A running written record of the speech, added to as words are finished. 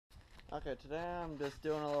Okay, today I'm just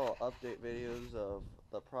doing a little update videos of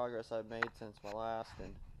the progress I've made since my last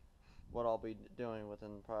and what I'll be doing within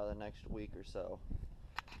probably the next week or so.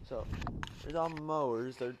 So, there's all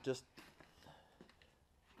mowers, they're just,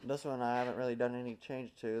 this one I haven't really done any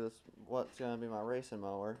change to. This what's going to be my racing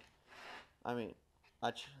mower. I mean,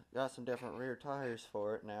 I got some different rear tires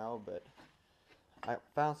for it now, but I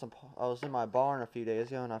found I was in my barn a few days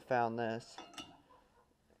ago and I found this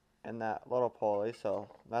and that little pulley, so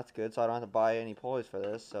that's good. So I don't have to buy any pulleys for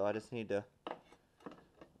this, so I just need to,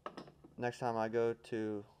 next time I go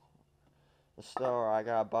to the store, I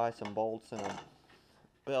gotta buy some bolts and a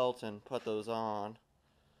belt and put those on.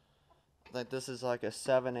 I think this is like a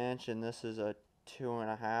 7-inch and this is a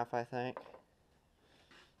 2.5, I think.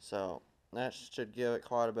 So that should give it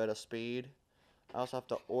quite a bit of speed. I also have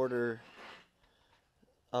to order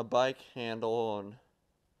a bike handle and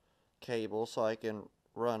cable so I can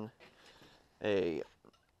run a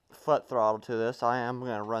foot throttle to this. I am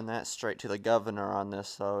going to run that straight to the governor on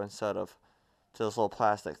this though, instead of to this little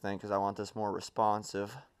plastic thing, because I want this more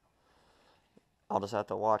responsive. I'll just have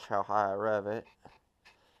to watch how high I rev it.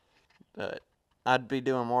 But I'd be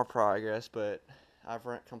doing more progress, but I've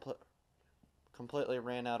completely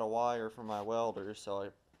ran out of wire for my welder, so I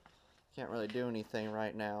can't really do anything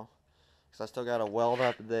right now. Because I still got to weld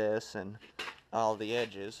up this and all the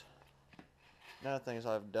edges. Another things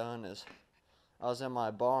I've done is, I was in my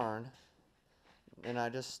barn, and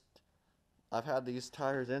I've had these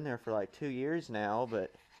tires in there for like 2 years now,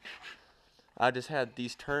 but I just had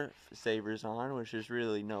these turf savers on, which is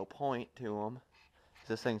really no point to them.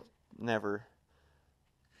 This thing's never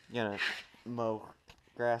gonna mow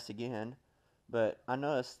grass again. But I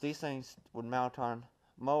noticed these things would mount on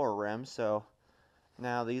mower rims, so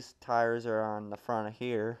now these tires are on the front of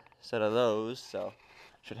here instead of those, so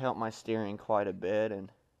should help my steering quite a bit.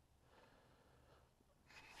 And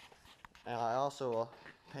I also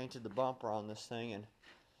painted the bumper on this thing, and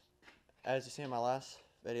as you see in my last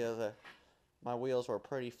video, my wheels were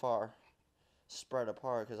pretty far spread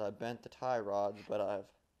apart because I bent the tie rods, but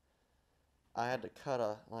I had to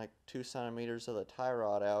cut like 2 centimeters of the tie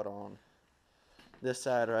rod out on this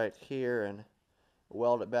side right here and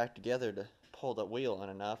weld it back together to pull the wheel in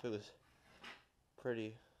enough. It was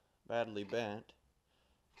pretty badly bent,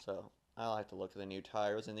 so I like to look at the new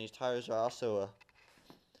tires. And these tires are also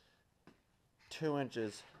 2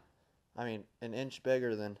 inches, an inch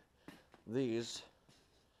bigger than these,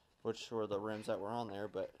 which were the rims that were on there,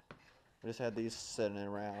 but I just had these sitting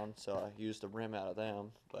around, so I used the rim out of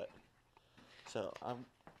them. But so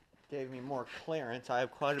gave me more clearance. I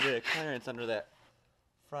have quite a bit of clearance under that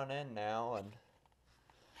front end now, and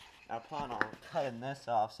I plan on cutting this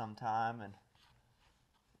off sometime, and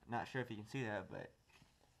not sure if you can see that, but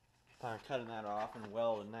I plan on cutting that off and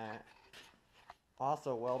welding that.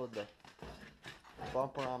 Also welded the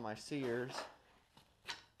bumper on my Sears.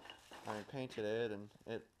 I painted it, and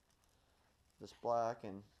it's black,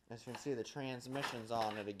 and as you can see, the transmission's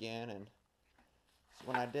on it again. And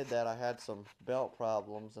when I did that, I had some belt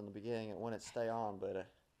problems in the beginning. It wouldn't stay on, but I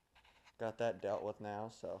got that dealt with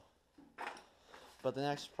now. So, but the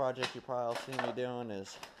next project you probably will see me doing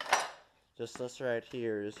is just this right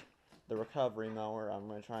here, is the recovery mower. I'm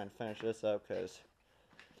going to try and finish this up because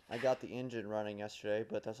I got the engine running yesterday,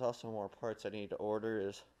 but there's also more parts I need to order.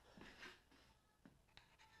 Is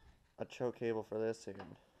a choke cable for this and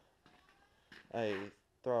a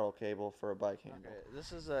throttle cable for a bike handle. Okay,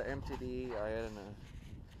 this is a MTD I had in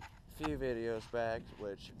a few videos back,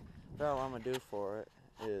 which about what I'm going to do for it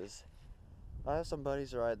is, I have some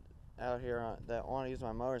buddies out here that want to use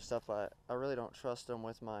my motor and stuff, but I really don't trust them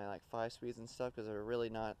with my like 5 speeds and stuff, because they're really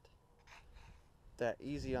not that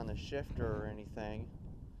easy on the shifter or anything,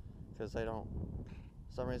 because they don't,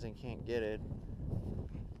 for some reason, can't get it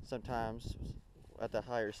sometimes at the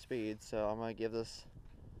higher speed. So I'm going to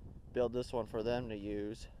build this one for them to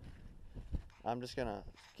use. I'm just going to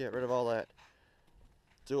get rid of all that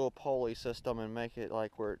dual pulley system and make it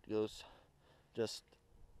like where it goes, just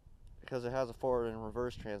because it has a forward and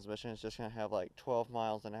reverse transmission, it's just going to have like 12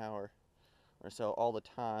 miles an hour or so all the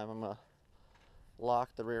time. I'm going to lock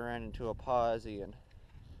the rear end into a posi and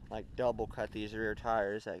like double cut these rear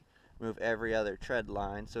tires, like move every other tread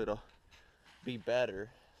line so it'll be better.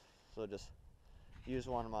 So just use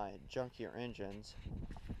one of my junkier engines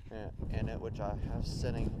in it, which I have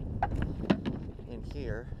sitting in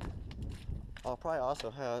here. I'll probably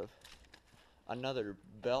also have another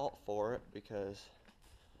belt for it because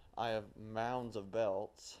I have mounds of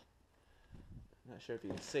belts. Not sure if you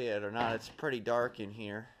can see it or not. It's pretty dark in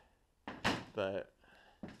here, but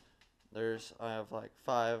I have like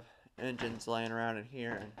 5 engines laying around in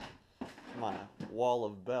here, and my wall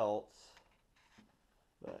of belts.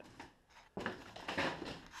 But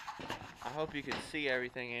I hope you can see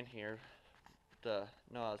everything in here to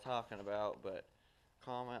know what I was talking about. But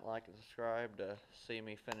comment, like, and subscribe to see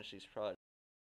me finish these projects.